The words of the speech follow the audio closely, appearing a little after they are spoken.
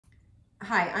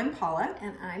Hi, I'm Paula.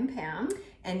 And I'm Pam.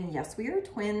 And yes, we are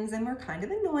twins and we're kind of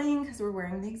annoying because we're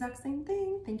wearing the exact same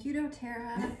thing. Thank you,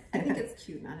 doTERRA. I think it's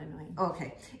cute, not annoying.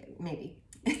 Okay, maybe.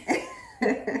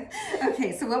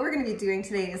 Okay, so what we're going to be doing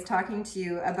today is talking to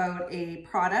you about a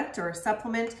product or a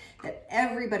supplement that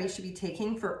everybody should be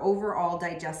taking for overall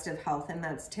digestive health, and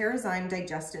that's Terrazyme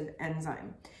Digestive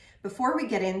Enzyme. Before we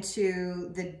get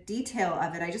into the detail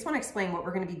of it, I just want to explain what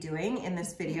we're going to be doing in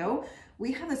this video.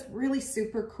 We have this really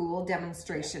super cool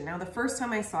demonstration. Now, the first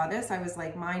time I saw this, I was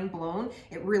like mind blown.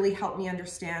 It really helped me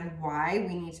understand why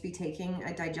we need to be taking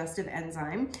a digestive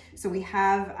enzyme. So we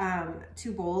have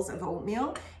 2 bowls of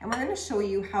oatmeal, and we're going to show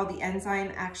you how the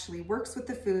enzyme actually works with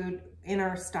the food in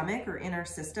our stomach or in our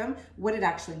system, what it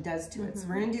actually does to it. So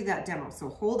we're going to do that demo. So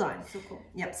hold on. So cool.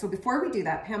 Yep. So before we do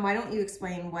that, Pam, why don't you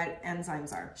explain what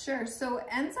enzymes are? Sure. So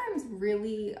enzymes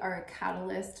really are a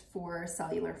catalyst for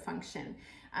cellular function.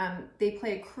 They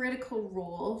play a critical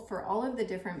role for all of the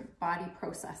different body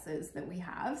processes that we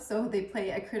have. So they play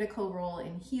a critical role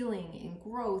in healing, in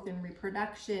growth, in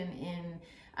reproduction, in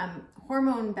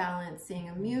hormone balancing,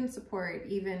 immune support,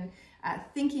 even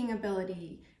thinking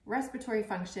ability, respiratory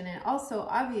function, and also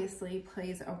obviously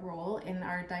plays a role in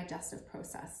our digestive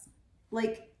process.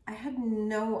 Like, I had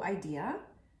no idea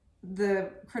the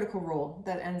critical role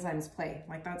that enzymes play.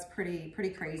 Like, that's pretty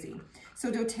crazy.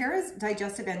 So doTERRA's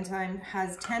digestive enzyme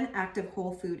has 10 active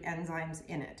whole food enzymes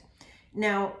in it.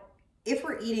 Now, if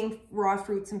we're eating raw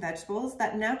fruits and vegetables,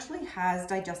 that naturally has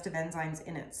digestive enzymes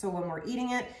in it. So when we're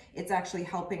eating it, it's actually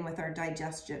helping with our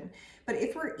digestion. But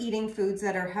if we're eating foods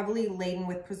that are heavily laden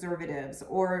with preservatives,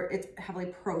 or it's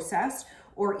heavily processed,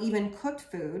 or even cooked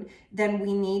food, then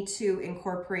we need to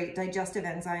incorporate digestive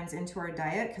enzymes into our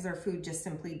diet because our food just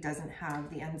simply doesn't have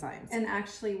the enzymes. And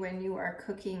actually, when you are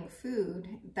cooking food,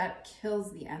 that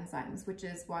kills the enzymes, which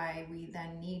is why we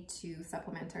then need to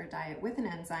supplement our diet with an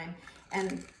enzyme.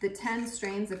 And the 10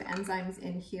 strains of enzymes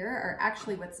in here are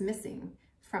actually what's missing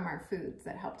from our foods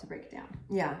that help to break it down.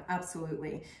 Yeah,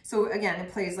 absolutely. So again,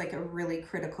 it plays like a really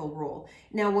critical role.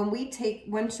 Now, when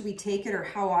should we take it, or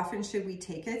how often should we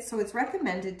take it? So it's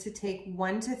recommended to take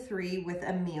 1 to 3 with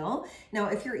a meal. Now,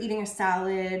 if you're eating a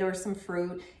salad or some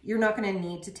fruit, you're not going to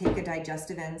need to take a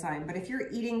digestive enzyme. But if you're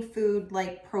eating food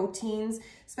like proteins,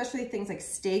 especially things like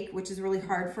steak, which is really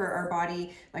hard for our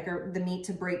body, like the meat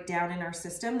to break down in our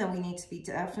system, then we need to be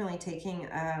definitely taking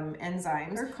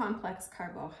enzymes. Or complex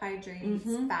carbohydrates,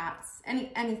 fats,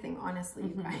 anything, honestly,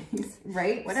 you guys.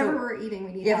 Right? Whatever we're eating,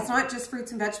 we need. Yeah, it's not just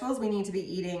fruits and vegetables. We need to be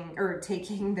eating or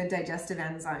taking the digestive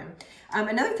enzyme.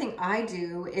 Another thing I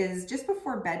do is just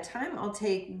before bedtime, I'll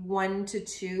take 1 to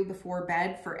 2 before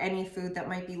bed for any food that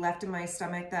might be left in my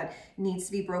stomach that needs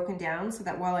to be broken down, so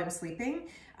that while I'm sleeping,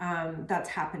 that's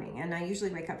happening. And I usually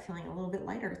wake up feeling a little bit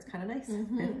lighter. It's kind of nice.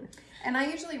 And I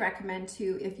usually recommend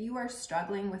too, if you are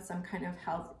struggling with some kind of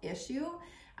health issue,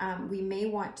 we may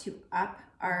want to up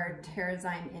our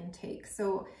Terrazyme intake.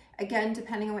 So again,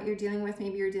 depending on what you're dealing with,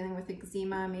 maybe you're dealing with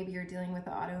eczema, maybe you're dealing with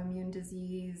autoimmune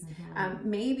disease,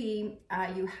 maybe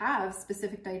you have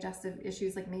specific digestive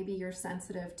issues, like maybe you're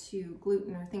sensitive to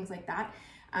gluten or things like that.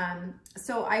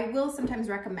 So I will sometimes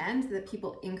recommend that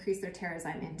people increase their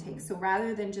Terrazyme intake. So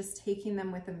rather than just taking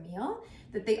them with a meal,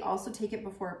 that they also take it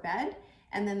before bed,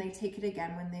 and then they take it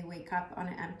again when they wake up on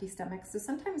an empty stomach. So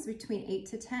sometimes between 8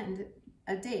 to 10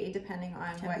 a day, depending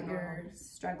on what you're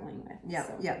struggling with. Yeah,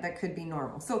 so. Yeah, that could be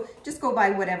normal. So just go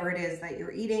by whatever it is that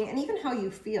you're eating, and even how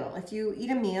you feel. If you eat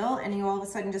a meal and you all of a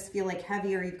sudden just feel like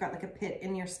heavy, or you've got like a pit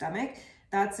in your stomach,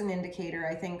 that's an indicator,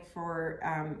 I think, for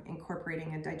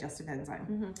incorporating a digestive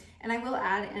enzyme. And I will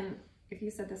add, and if you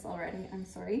said this already, I'm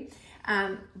sorry,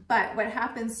 but what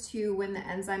happens too when the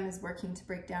enzyme is working to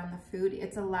break down the food,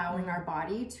 it's allowing our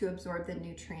body to absorb the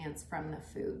nutrients from the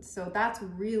food. So that's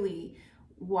really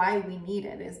why we need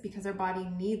it, is because our body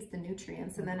needs the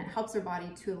nutrients, and then it helps our body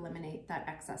to eliminate that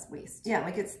excess waste. Yeah,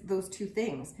 like it's those two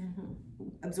things.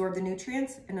 Absorb the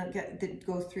nutrients, and it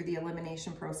goes through the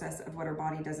elimination process of what our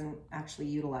body doesn't actually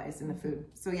utilize in the food.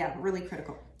 So yeah, really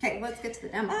critical. Okay, let's get to the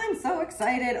demo. I'm so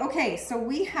excited. Okay, so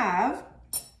we have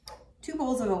 2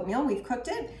 bowls of oatmeal. We've cooked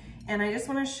it, and I just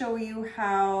want to show you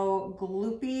how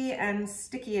gloopy and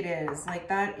sticky it is. Like,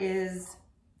 that is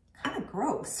kind of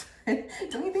gross.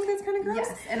 Don't you think that's kind of gross?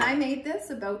 Yes, and I made this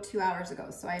about 2 hours ago.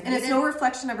 So and it's no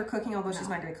reflection of her cooking, although she's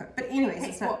not a great cook. But anyways, okay,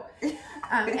 it's not.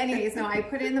 Anyways, no, I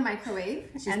put it in the microwave,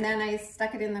 and then I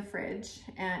stuck it in the fridge,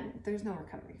 and there's no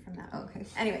recovery from that. Okay.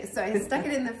 Anyways, so I stuck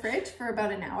it in the fridge for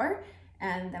about an hour,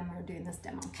 and then we're doing this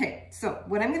demo. Okay, so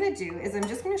what I'm gonna do is I'm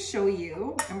just gonna show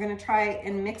you, I'm gonna try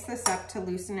and mix this up to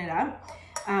loosen it up.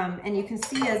 And you can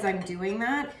see as I'm doing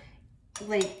that,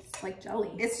 like, It's like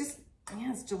jelly. it's just,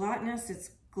 yeah, it's gelatinous,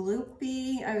 it's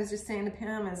gloopy. I was just saying to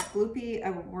Pam, is gloopy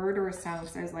a word or a sound?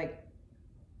 So I was like,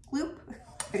 gloop.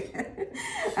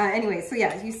 Anyway, so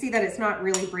yeah, you see that it's not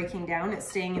really breaking down, it's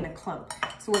staying in a clump.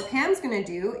 So what Pam's gonna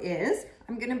do is,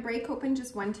 I'm gonna break open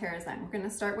just one Terrazyme. We're gonna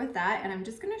start with that, and I'm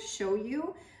just gonna show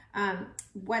you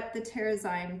what the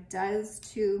Terrazyme does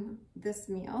to this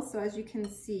meal. So as you can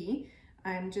see,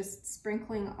 I'm just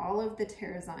sprinkling all of the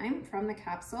Terrazyme from the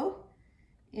capsule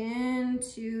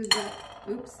into the,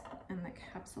 and the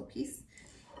capsule piece.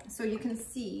 So you can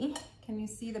see, can you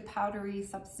see the powdery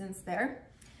substance there?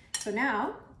 So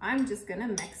now I'm just gonna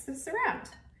mix this around.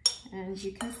 And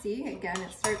you can see, again,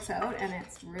 it starts out and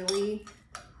it's really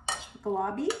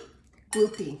globby.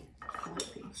 gloopy.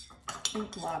 Gloopy. I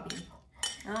think globby.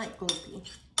 I like gloopy.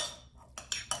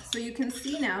 So you can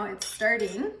see now it's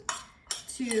starting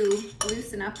to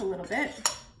loosen up a little bit.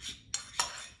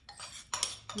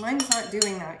 Mine's not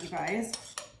doing that, you guys,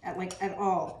 at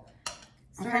all.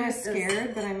 I'm kind of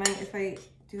scared that I might, if I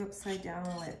do upside down,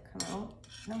 will it come out?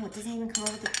 No, it doesn't even come out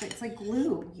of the plate. It's like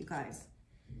glue, you guys.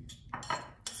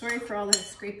 Sorry for all the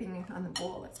scraping on the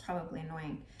bowl. It's probably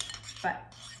annoying.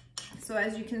 But, so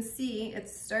as you can see,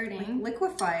 it's starting like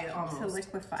liquefied almost. To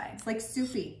liquefy. It's like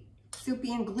soupy.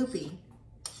 Soupy and gloopy.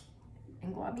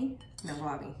 And globby? No,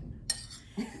 globby.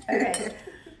 Okay.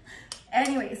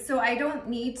 Anyway, so I don't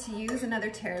need to use another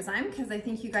Terrazyme because I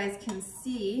think you guys can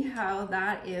see how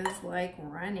that is like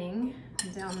running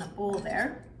down the bowl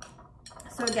there.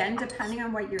 So again, depending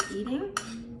on what you're eating,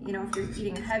 you know, if you're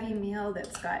eating a heavy meal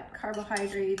that's got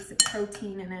carbohydrates and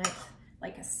protein in it,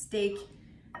 like a steak,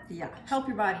 yeah, help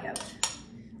your body out.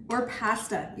 Or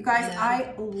pasta. You guys, yeah.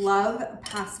 I love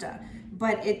pasta,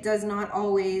 but it does not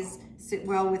always sit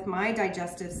well with my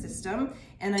digestive system,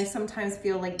 and I sometimes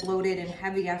feel like bloated and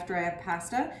heavy after I have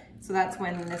pasta. So that's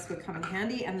when this would come in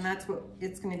handy, and that's what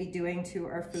it's going to be doing to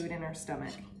our food in our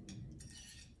stomach.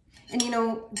 And you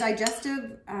know,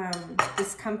 digestive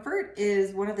discomfort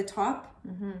is one of the top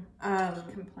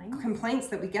complaints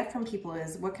that we get from people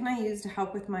is, what can I use to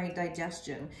help with my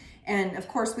digestion? And of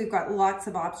course, we've got lots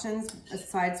of options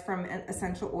aside from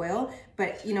essential oil.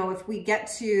 But you know, if we get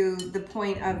to the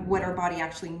point of what our body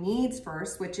actually needs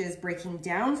first, which is breaking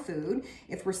down food,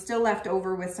 if we're still left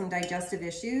over with some digestive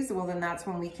issues, well, then that's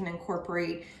when we can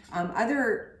incorporate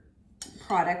other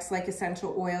products like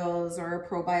essential oils or a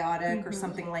probiotic or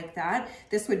something like that.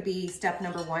 This would be step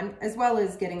number one, as well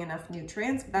as getting enough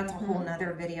nutrients. But that's a whole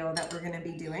nother video that we're going to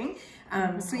be doing.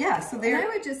 So yeah, so there. And I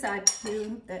would just add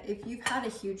too that if you've had a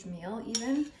huge meal,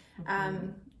 even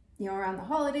you know, around the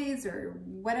holidays or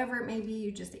whatever it may be,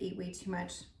 you just ate way too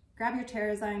much. Grab your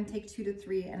Terrazyme, take 2 to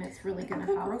 3, and it's really going to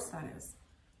help. How gross that is.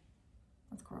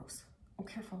 That's gross. Oh,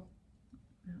 careful.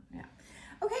 Yeah.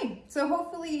 Okay, so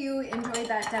hopefully you enjoyed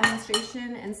that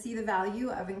demonstration and see the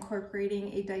value of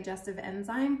incorporating a digestive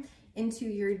enzyme into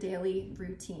your daily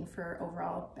routine for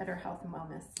overall better health and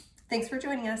wellness. Thanks for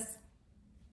joining us.